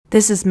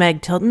This is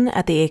Meg Tilton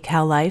at the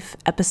ACAL Life,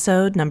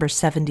 episode number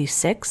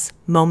 76,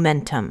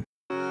 Momentum.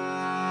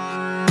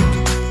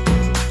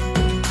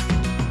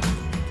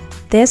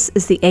 This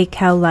is the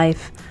ACAL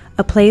Life,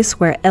 a place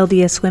where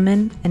LDS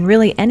women, and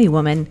really any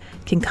woman,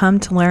 can come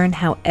to learn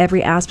how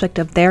every aspect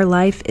of their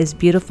life is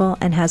beautiful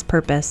and has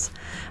purpose.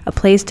 A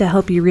place to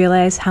help you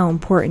realize how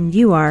important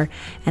you are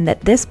and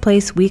that this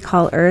place we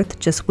call Earth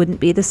just wouldn't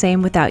be the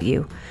same without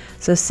you.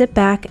 So sit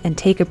back and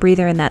take a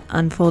breather in that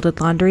unfolded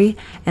laundry,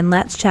 and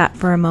let's chat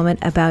for a moment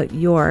about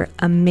your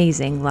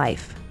amazing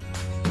life.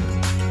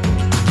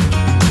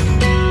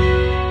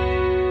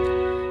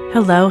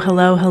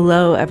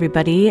 Hello,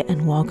 everybody,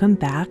 and welcome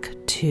back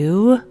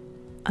to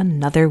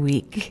another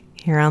week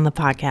here on the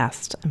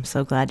podcast. I'm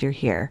so glad you're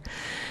here.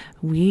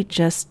 We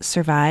just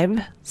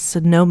survived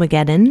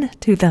Snowmageddon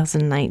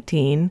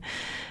 2019.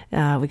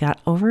 We got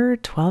over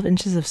 12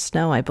 inches of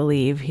snow, I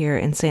believe, here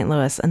in St.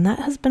 Louis, and that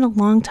has been a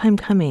long time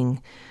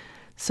coming.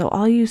 So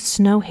all you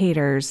snow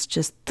haters,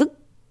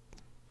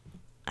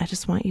 I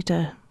just want you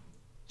to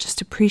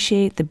just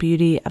appreciate the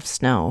beauty of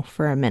snow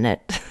for a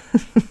minute.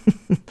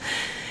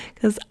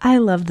 Because I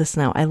love the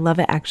snow. I love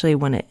it actually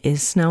when it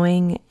is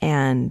snowing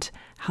and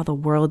how the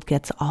world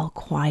gets all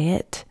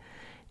quiet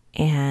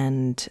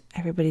and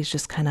everybody's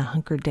just kind of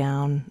hunkered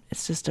down.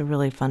 It's just a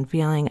really fun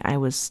feeling. I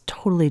was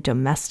totally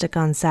domestic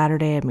on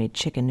Saturday. I made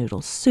chicken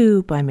noodle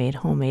soup. I made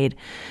homemade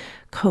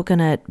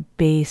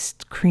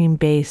coconut-based,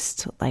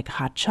 cream-based, like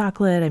hot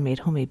chocolate. I made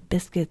homemade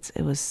biscuits.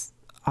 It was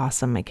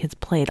awesome. My kids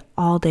played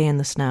all day in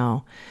the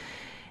snow.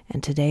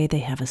 And today they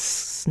have a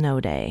snow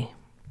day.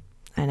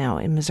 I know,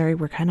 in Missouri,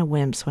 we're kind of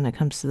wimps when it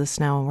comes to the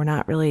snow, and we're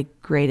not really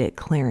great at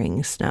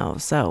clearing snow.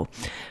 So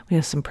we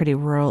have some pretty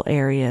rural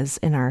areas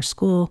in our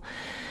school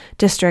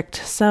district.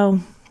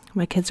 So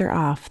my kids are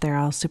off. They're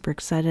all super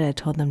excited. I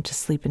told them to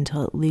sleep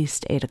until at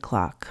least 8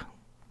 o'clock.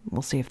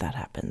 We'll see if that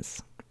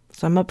happens.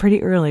 So I'm up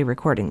pretty early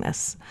recording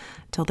this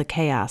till the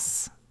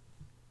chaos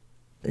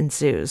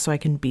ensues so I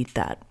can beat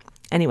that.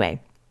 Anyway,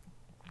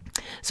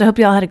 so I hope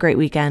you all had a great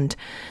weekend.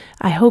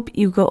 I hope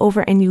you go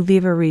over and you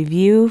leave a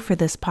review for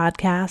this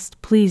podcast.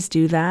 Please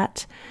do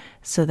that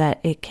so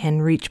that it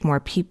can reach more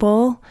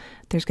people.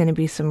 There's going to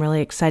be some really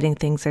exciting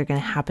things that are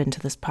going to happen to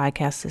this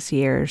podcast this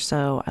year.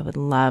 So I would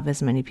love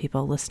as many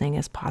people listening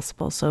as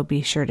possible. So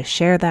be sure to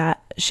share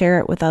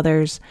it with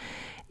others,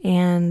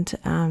 and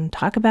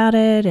talk about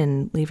it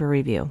and leave a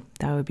review.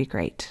 That would be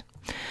great.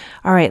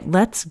 All right,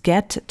 let's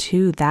get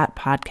to that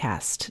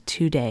podcast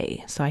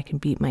today so I can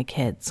beat my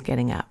kids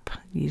getting up.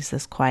 Use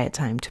this quiet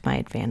time to my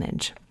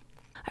advantage.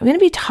 I'm going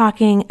to be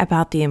talking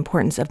about the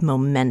importance of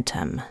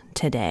momentum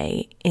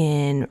today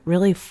in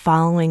really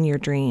following your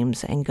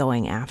dreams and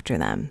going after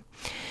them.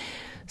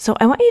 So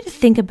I want you to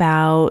think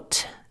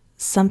about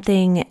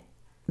something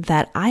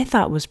that I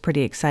thought was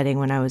pretty exciting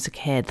when I was a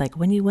kid, like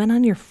when you went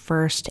on your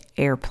first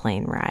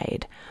airplane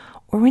ride,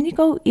 or when you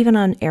go even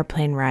on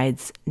airplane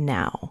rides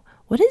now.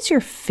 What is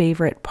your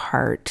favorite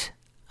part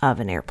of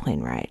an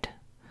airplane ride?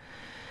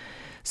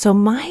 So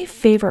my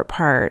favorite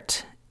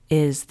part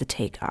is the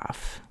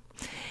takeoff.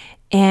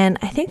 And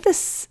I think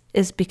this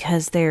is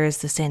because there is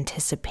this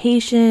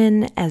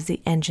anticipation as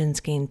the engines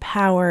gain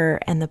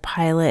power and the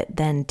pilot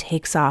then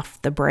takes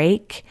off the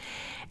brake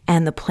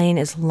and the plane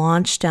is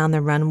launched down the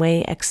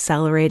runway,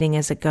 accelerating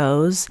as it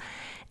goes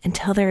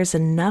until there is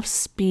enough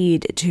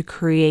speed to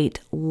create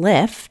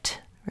lift,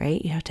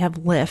 right? You have to have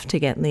lift to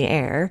get in the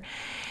air.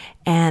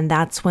 And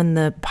that's when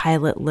the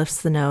pilot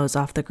lifts the nose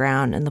off the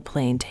ground and the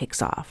plane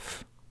takes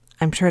off.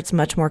 I'm sure it's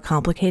much more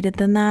complicated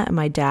than that.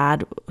 My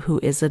dad, who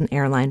is an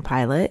airline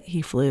pilot,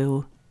 he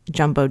flew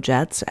jumbo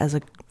jets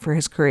for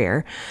his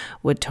career,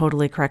 would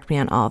totally correct me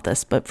on all of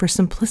this. But for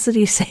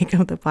simplicity's sake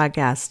of the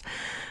podcast,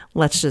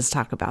 let's just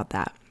talk about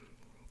that.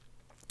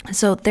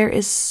 So there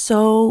is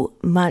so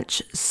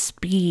much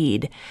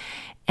speed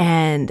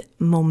and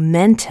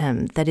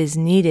momentum that is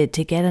needed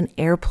to get an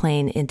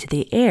airplane into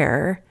the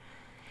air.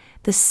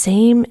 The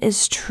same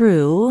is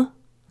true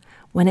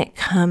when it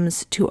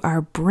comes to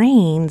our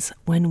brains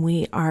when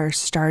we are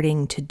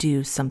starting to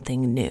do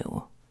something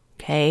new,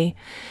 okay?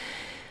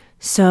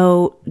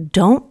 So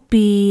don't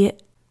be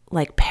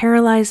like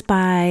paralyzed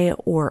by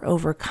or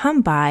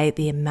overcome by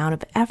the amount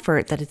of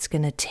effort that it's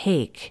going to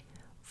take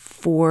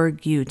for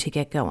you to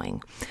get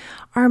going.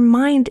 Our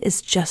mind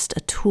is just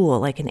a tool,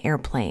 like an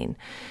airplane.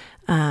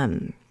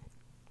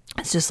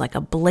 It's just like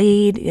a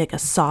blade, like a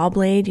saw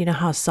blade. You know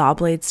how a saw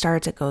blade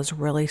starts? It goes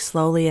really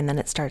slowly and then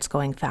it starts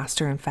going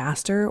faster and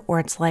faster.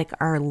 Or it's like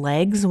our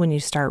legs when you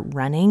start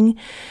running.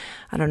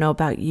 I don't know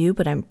about you,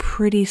 but I'm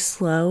pretty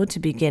slow to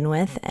begin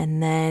with.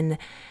 And then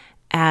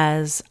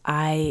as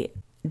I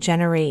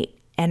generate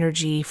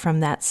energy from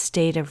that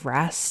state of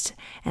rest,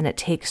 and it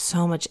takes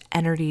so much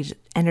energy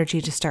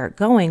to start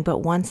going, but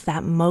once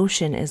that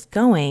motion is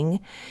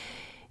going,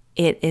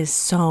 it is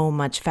so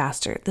much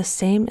faster. The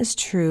same is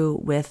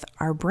true with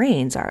our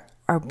brains.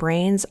 Our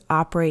brains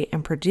operate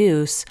and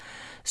produce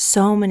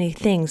so many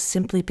things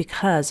simply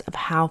because of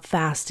how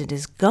fast it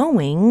is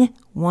going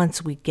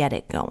once we get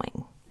it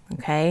going.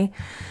 Okay?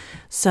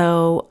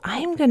 So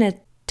I'm going to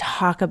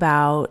talk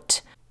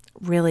about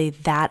really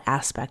that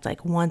aspect,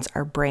 like once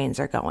our brains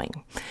are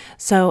going.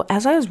 So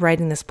as I was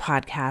writing this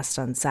podcast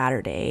on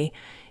Saturday,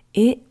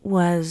 it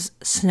was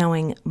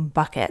snowing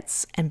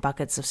buckets and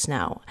buckets of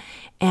snow.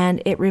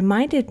 And it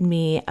reminded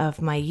me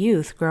of my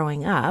youth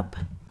growing up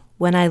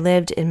when I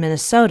lived in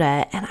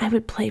Minnesota, and I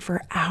would play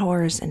for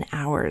hours and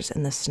hours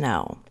in the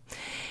snow.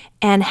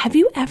 And have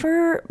you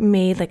ever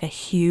made like a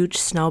huge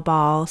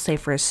snowball, say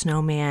for a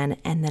snowman,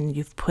 and then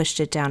you've pushed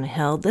it down a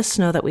hill? This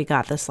snow that we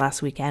got this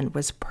last weekend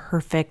was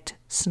perfect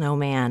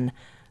snowman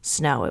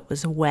snow. It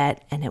was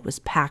wet and it was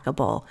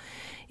packable.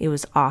 It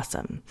was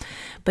awesome.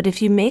 But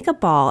if you make a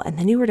ball and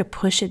then you were to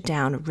push it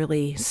down a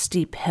really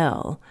steep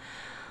hill,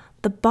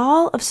 the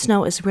ball of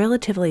snow is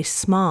relatively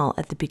small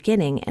at the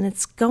beginning and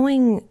it's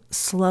going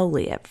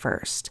slowly at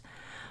first.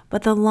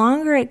 But the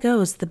longer it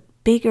goes, the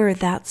bigger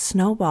that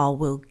snowball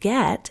will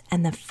get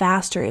and the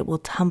faster it will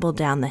tumble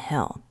down the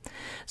hill.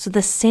 So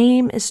the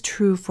same is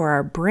true for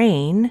our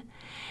brain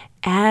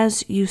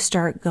as you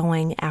start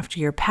going after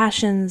your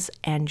passions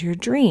and your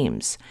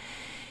dreams.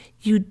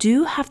 You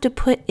do have to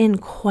put in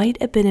quite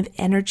a bit of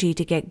energy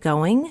to get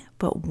going,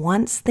 but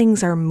once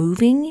things are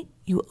moving,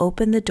 you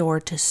open the door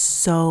to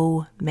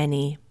so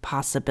many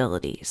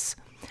possibilities.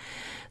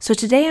 So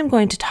today I'm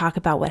going to talk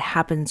about what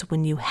happens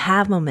when you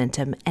have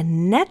momentum,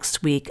 and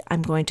next week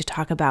I'm going to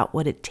talk about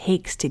what it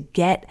takes to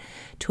get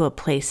to a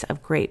place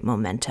of great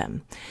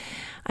momentum.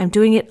 I'm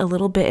doing it a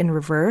little bit in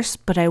reverse,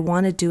 but I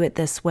want to do it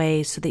this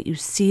way so that you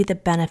see the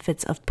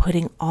benefits of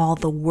putting all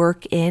the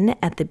work in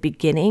at the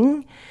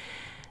beginning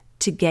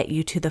to get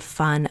you to the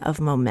fun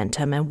of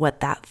momentum and what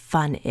that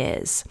fun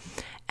is.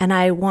 And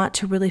I want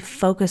to really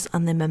focus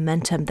on the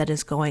momentum that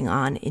is going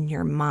on in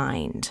your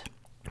mind.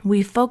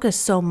 We focus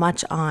so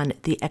much on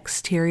the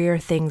exterior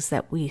things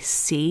that we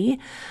see,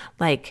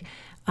 like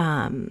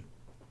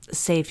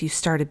say if you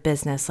start a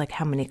business, like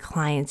how many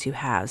clients you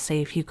have,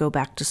 say if you go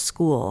back to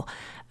school,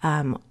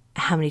 how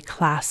many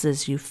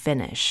classes you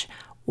finish,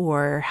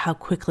 or how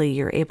quickly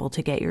you're able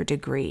to get your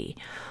degree,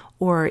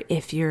 or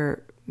if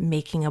you're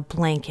making a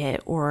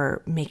blanket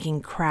or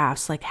making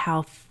crafts, like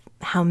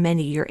how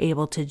many you're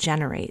able to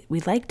generate.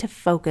 We like to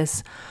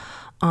focus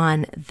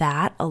on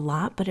that a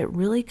lot, but it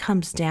really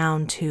comes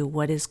down to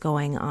what is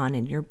going on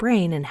in your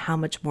brain and how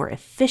much more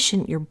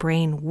efficient your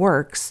brain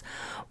works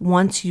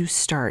once you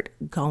start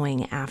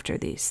going after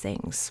these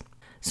things.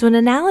 So an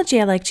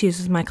analogy I like to use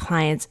with my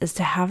clients is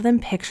to have them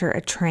picture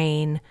a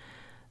train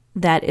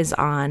that is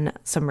on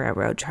some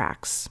railroad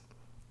tracks.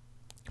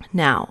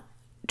 Now,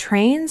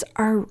 trains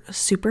are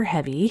super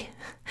heavy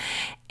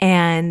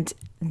and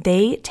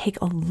they take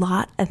a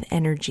lot of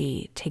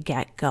energy to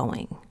get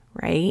going,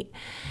 right?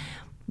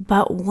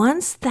 But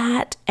once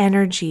that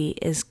energy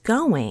is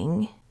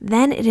going,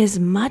 then it is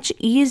much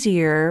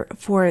easier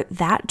for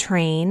that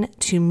train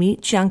to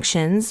meet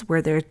junctions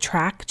where their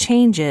track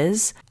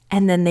changes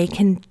and then they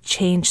can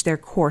change their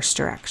course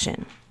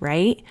direction,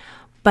 right?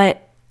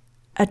 But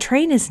a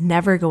train is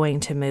never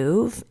going to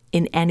move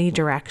in any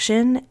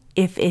direction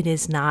if it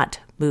is not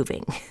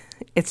moving.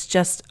 It's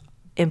just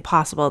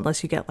impossible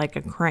unless you get like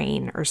a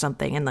crane or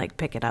something and like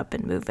pick it up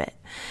and move it,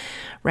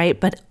 right?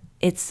 But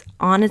it's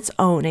on its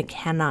own. It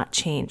cannot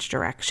change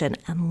direction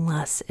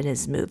unless it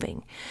is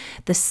moving.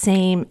 The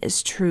same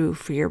is true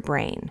for your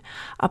brain.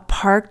 A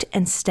parked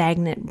and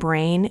stagnant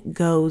brain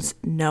goes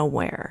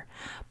nowhere,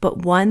 but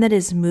one that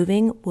is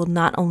moving will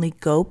not only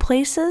go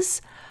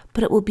places,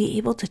 but it will be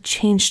able to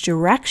change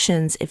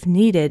directions if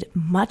needed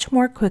much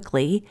more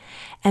quickly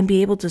and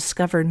be able to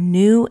discover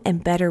new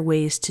and better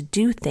ways to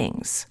do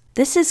things.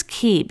 This is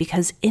key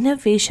because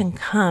innovation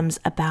comes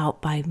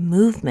about by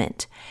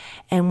movement.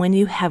 And when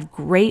you have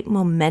great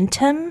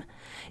momentum,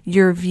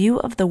 your view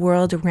of the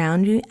world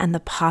around you and the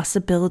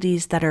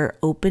possibilities that are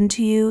open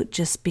to you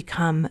just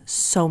become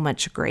so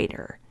much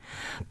greater.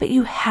 But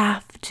you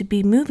have to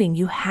be moving.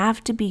 You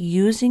have to be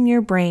using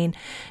your brain,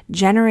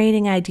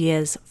 generating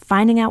ideas,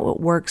 finding out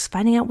what works,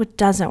 finding out what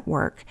doesn't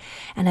work.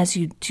 And as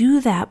you do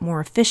that more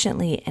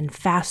efficiently and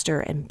faster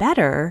and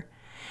better,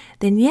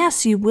 then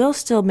yes, you will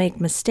still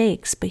make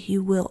mistakes, but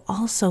you will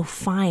also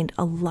find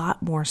a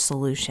lot more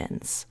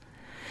solutions.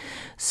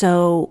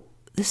 So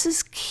this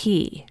is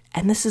key,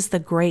 and this is the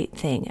great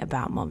thing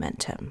about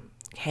momentum.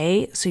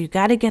 Okay, so you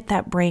got to get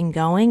that brain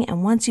going,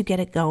 and once you get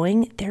it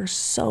going, there's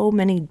so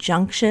many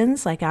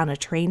junctions, like on a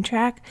train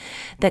track,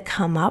 that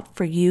come up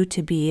for you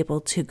to be able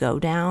to go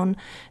down,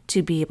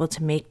 to be able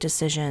to make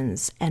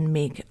decisions and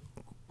make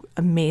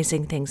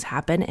amazing things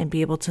happen and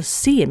be able to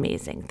see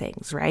amazing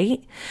things,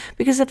 right?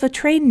 Because if a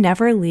train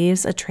never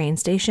leaves a train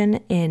station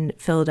in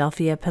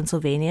Philadelphia,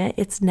 Pennsylvania,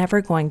 it's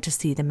never going to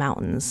see the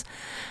mountains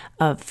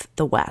of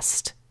the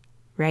West,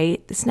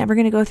 right? It's never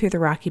going to go through the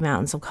Rocky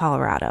Mountains of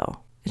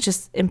Colorado. It's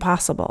just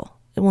impossible.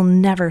 It will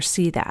never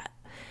see that.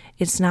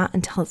 It's not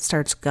until it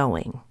starts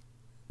going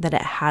that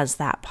it has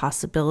that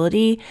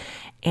possibility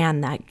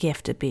and that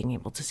gift of being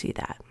able to see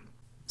that.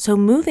 So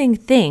moving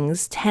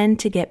things tend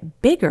to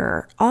get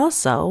bigger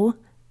also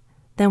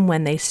than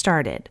when they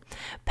started.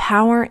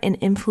 Power and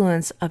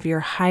influence of your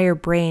higher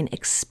brain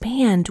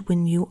expand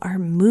when you are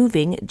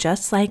moving,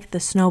 just like the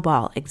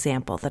snowball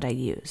example that I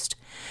used.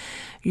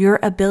 Your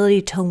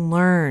ability to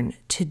learn,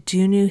 to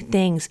do new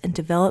things, and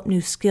develop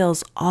new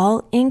skills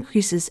all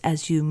increases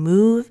as you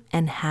move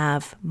and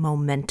have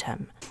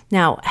momentum.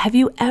 Now, have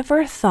you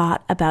ever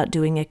thought about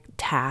doing a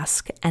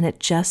task and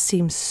it just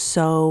seems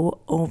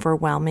so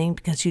overwhelming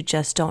because you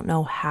just don't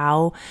know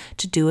how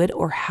to do it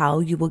or how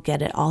you will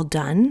get it all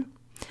done?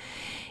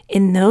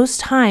 In those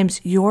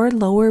times, your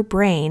lower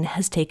brain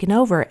has taken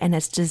over and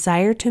its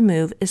desire to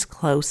move is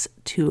close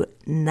to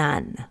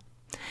none.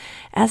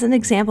 As an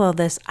example of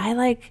this, I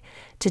like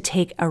to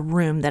take a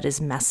room that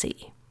is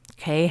messy.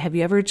 Okay, have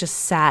you ever just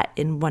sat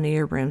in one of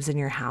your rooms in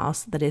your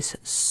house that is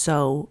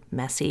so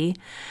messy?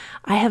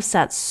 I have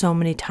sat so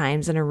many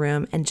times in a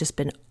room and just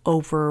been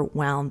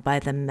overwhelmed by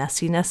the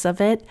messiness of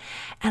it,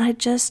 and I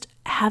just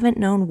haven't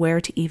known where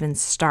to even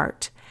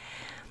start.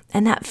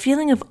 And that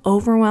feeling of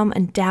overwhelm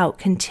and doubt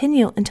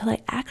continue until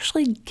I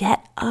actually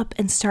get up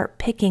and start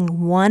picking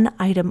one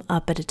item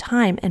up at a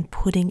time and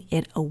putting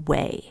it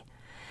away.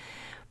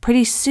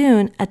 Pretty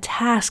soon, a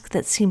task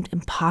that seemed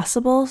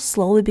impossible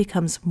slowly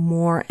becomes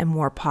more and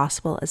more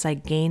possible as I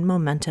gain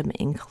momentum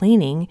in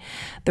cleaning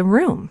the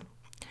room.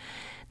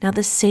 Now,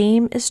 the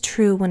same is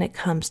true when it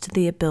comes to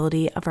the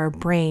ability of our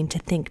brain to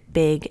think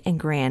big and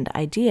grand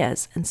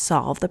ideas and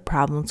solve the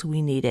problems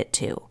we need it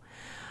to.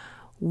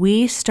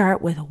 We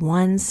start with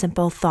one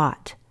simple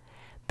thought,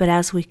 but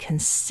as we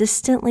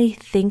consistently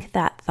think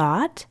that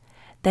thought,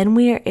 then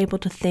we are able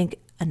to think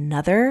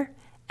another,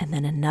 and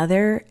then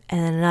another,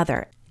 and then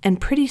another. And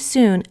pretty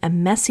soon, a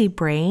messy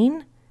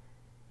brain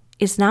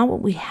is not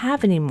what we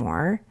have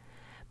anymore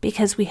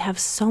because we have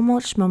so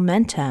much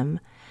momentum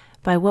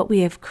by what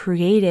we have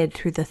created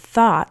through the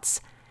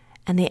thoughts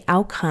and the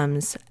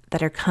outcomes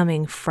that are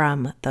coming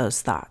from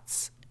those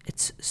thoughts.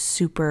 It's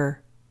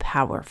super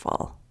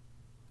powerful.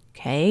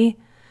 Okay?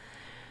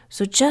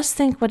 So just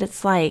think what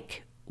it's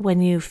like when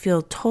you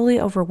feel totally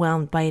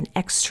overwhelmed by an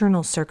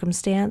external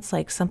circumstance,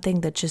 like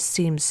something that just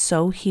seems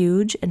so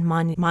huge and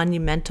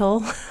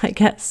monumental, I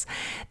guess,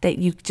 that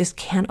you just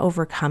can't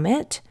overcome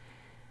it,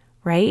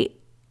 right?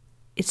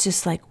 It's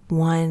just like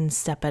one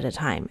step at a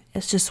time.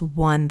 It's just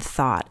one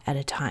thought at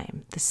a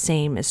time. The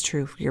same is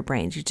true for your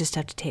brains. You just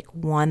have to take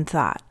one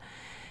thought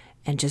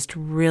and just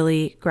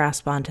really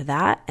grasp onto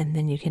that, and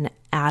then you can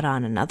add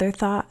on another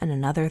thought and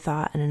another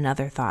thought and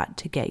another thought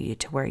to get you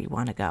to where you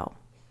want to go.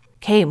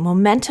 Okay,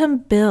 momentum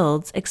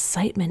builds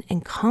excitement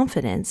and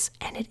confidence,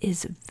 and it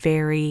is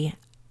very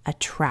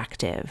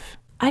attractive.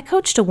 I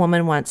coached a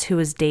woman once who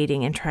was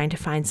dating and trying to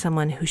find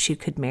someone who she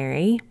could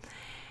marry.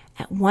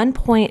 At one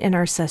point in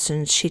our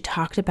sessions, she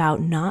talked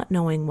about not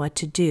knowing what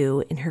to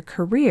do in her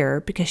career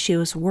because she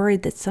was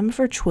worried that some of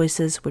her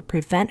choices would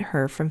prevent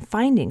her from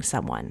finding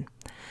someone.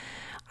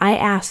 I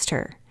asked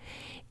her,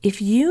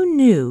 if you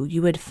knew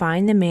you would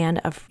find the man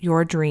of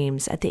your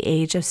dreams at the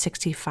age of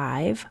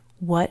 65,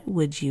 what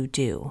would you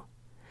do?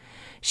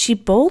 She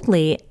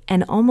boldly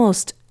and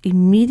almost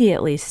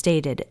immediately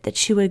stated that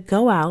she would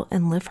go out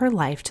and live her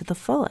life to the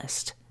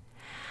fullest.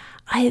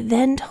 I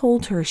then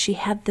told her she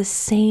had the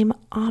same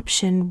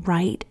option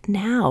right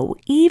now,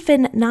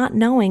 even not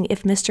knowing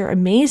if Mr.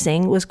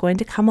 Amazing was going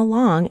to come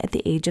along at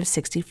the age of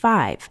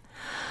 65.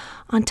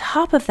 On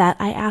top of that,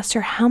 I asked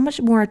her how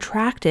much more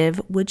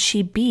attractive would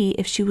she be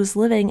if she was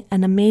living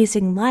an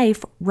amazing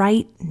life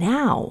right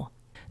now.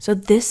 So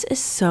this is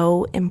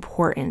so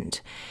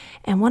important.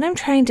 And what I'm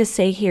trying to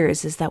say here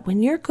is that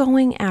when you're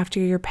going after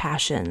your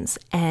passions,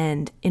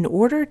 and in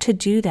order to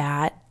do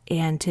that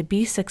and to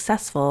be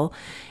successful,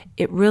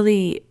 it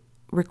really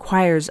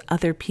requires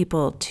other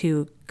people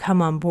to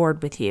come on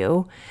board with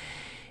you.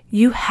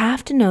 You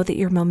have to know that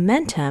your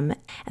momentum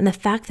and the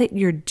fact that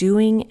you're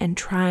doing and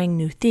trying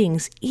new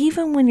things,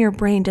 even when your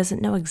brain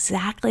doesn't know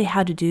exactly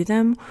how to do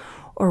them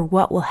or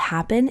what will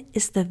happen,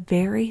 is the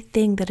very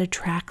thing that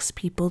attracts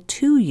people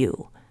to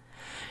you.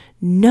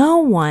 No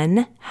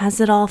one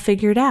has it all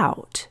figured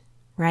out,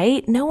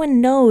 right? No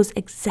one knows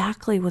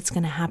exactly what's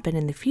going to happen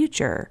in the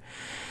future.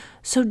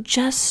 So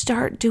just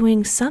start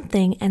doing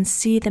something and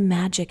see the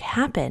magic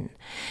happen,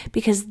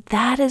 because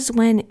that is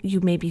when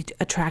you maybe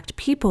attract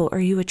people, or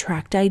you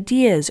attract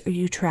ideas, or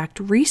you attract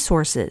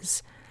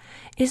resources,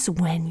 is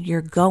when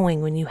you're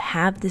going, when you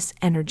have this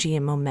energy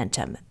and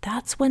momentum.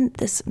 That's when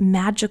this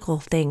magical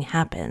thing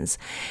happens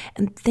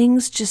and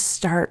things just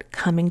start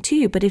coming to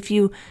you. But if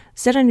you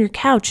sit on your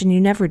couch and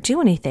you never do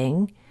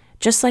anything,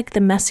 just like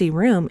the messy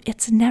room,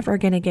 it's never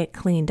going to get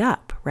cleaned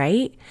up,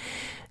 right?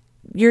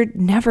 You're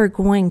never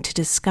going to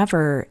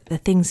discover the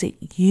things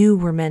that you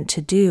were meant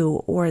to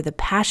do, or the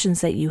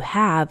passions that you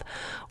have,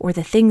 or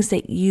the things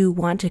that you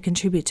want to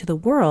contribute to the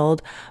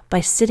world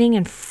by sitting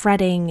and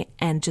fretting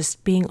and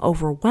just being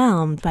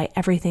overwhelmed by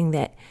everything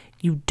that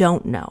you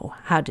don't know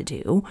how to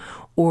do,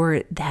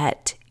 or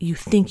that you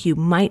think you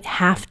might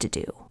have to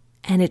do.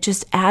 And it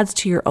just adds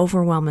to your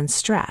overwhelm and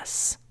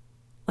stress.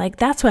 Like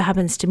that's what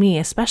happens to me,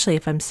 especially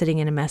if I'm sitting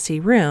in a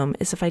messy room,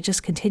 is if I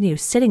just continue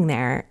sitting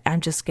there, I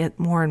just get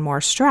more and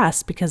more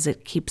stressed because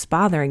it keeps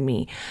bothering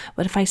me.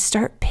 But if I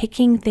start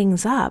picking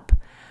things up,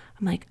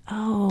 I'm like,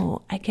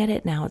 oh, I get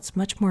it now. It's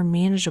much more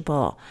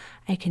manageable.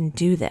 I can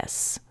do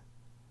this.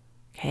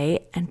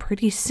 Okay. And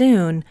pretty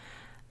soon,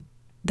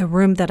 the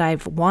room that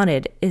I've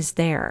wanted is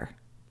there,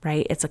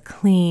 right? It's a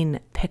clean,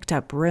 picked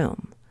up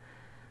room.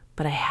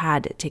 But I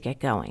had to get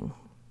going.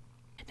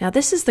 Now,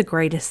 this is the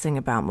greatest thing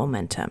about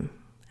momentum.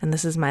 And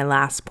this is my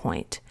last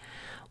point.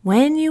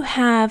 When you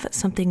have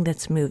something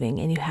that's moving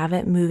and you have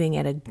it moving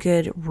at a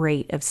good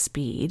rate of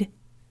speed,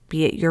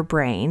 be it your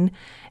brain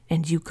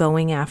and you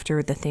going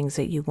after the things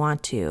that you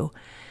want to,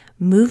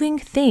 moving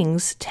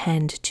things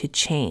tend to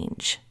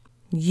change.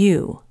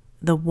 You,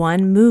 the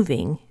one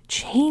moving,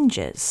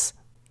 changes.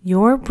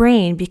 Your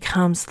brain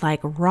becomes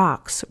like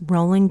rocks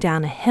rolling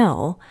down a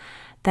hill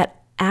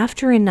that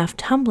after enough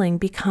tumbling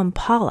become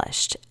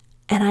polished.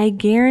 And I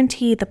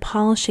guarantee the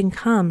polishing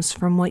comes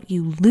from what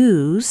you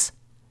lose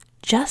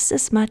just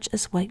as much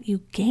as what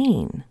you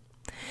gain.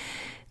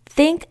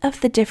 Think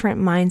of the different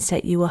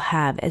mindset you will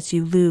have as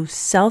you lose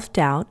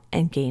self-doubt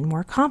and gain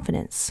more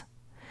confidence.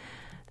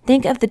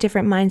 Think of the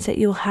different mindset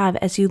you will have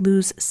as you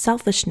lose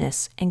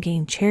selfishness and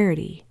gain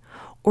charity,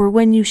 or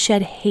when you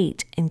shed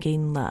hate and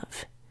gain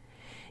love.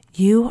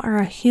 You are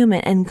a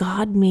human and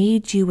God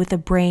made you with a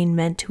brain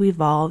meant to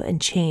evolve and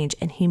change,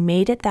 and He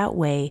made it that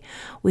way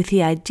with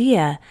the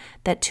idea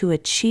that to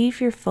achieve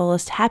your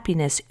fullest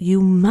happiness,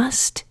 you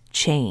must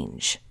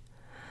change.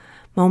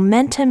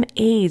 Momentum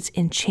aids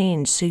in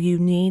change, so you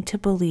need to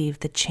believe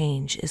the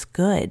change is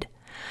good.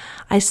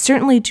 I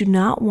certainly do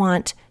not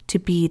want to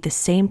be the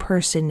same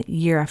person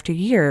year after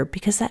year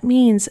because that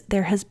means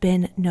there has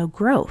been no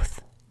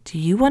growth. Do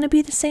you want to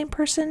be the same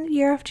person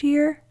year after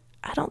year?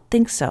 I don't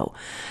think so.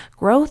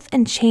 Growth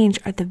and change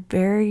are the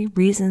very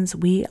reasons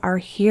we are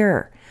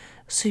here.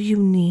 So you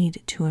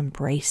need to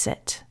embrace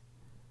it.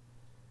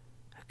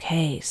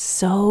 Okay,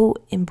 so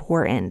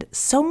important.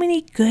 So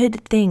many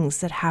good things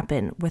that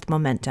happen with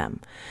momentum.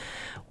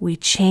 We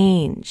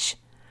change.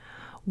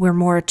 We're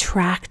more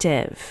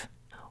attractive.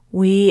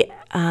 We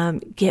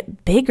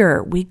get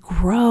bigger. We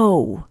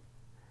grow.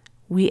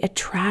 We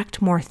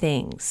attract more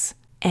things.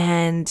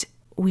 And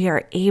we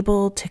are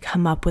able to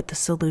come up with the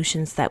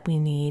solutions that we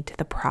need to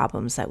the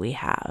problems that we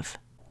have.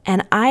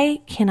 And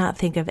I cannot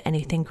think of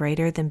anything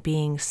greater than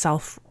being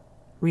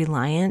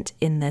self-reliant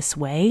in this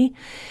way.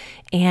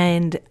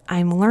 And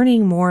I'm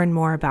learning more and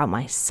more about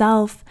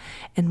myself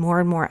and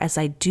more as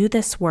I do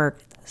this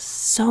work,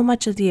 so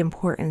much of the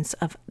importance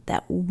of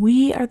that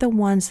we are the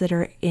ones that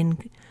are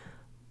in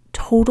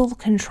total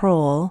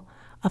control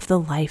of the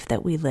life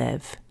that we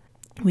live.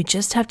 We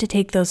just have to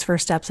take those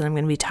first steps, and I'm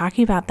going to be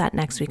talking about that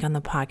next week on the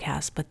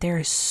podcast, but there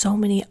are so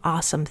many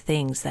awesome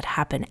things that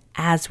happen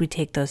as we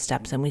take those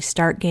steps and we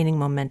start gaining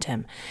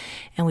momentum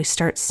and we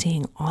start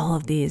seeing all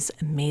of these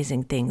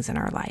amazing things in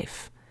our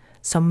life.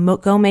 So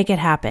go make it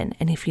happen.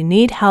 And if you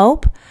need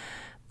help,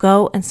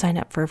 go and sign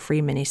up for a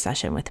free mini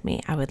session with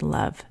me. I would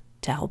love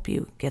to help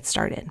you get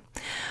started.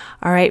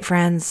 All right,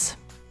 friends,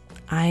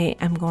 I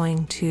am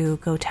going to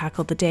go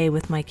tackle the day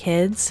with my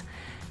kids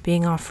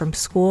being off from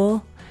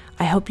school.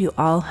 I hope you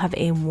all have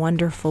a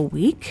wonderful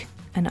week,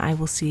 and I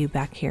will see you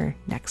back here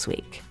next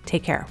week.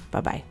 Take care.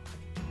 Bye-bye.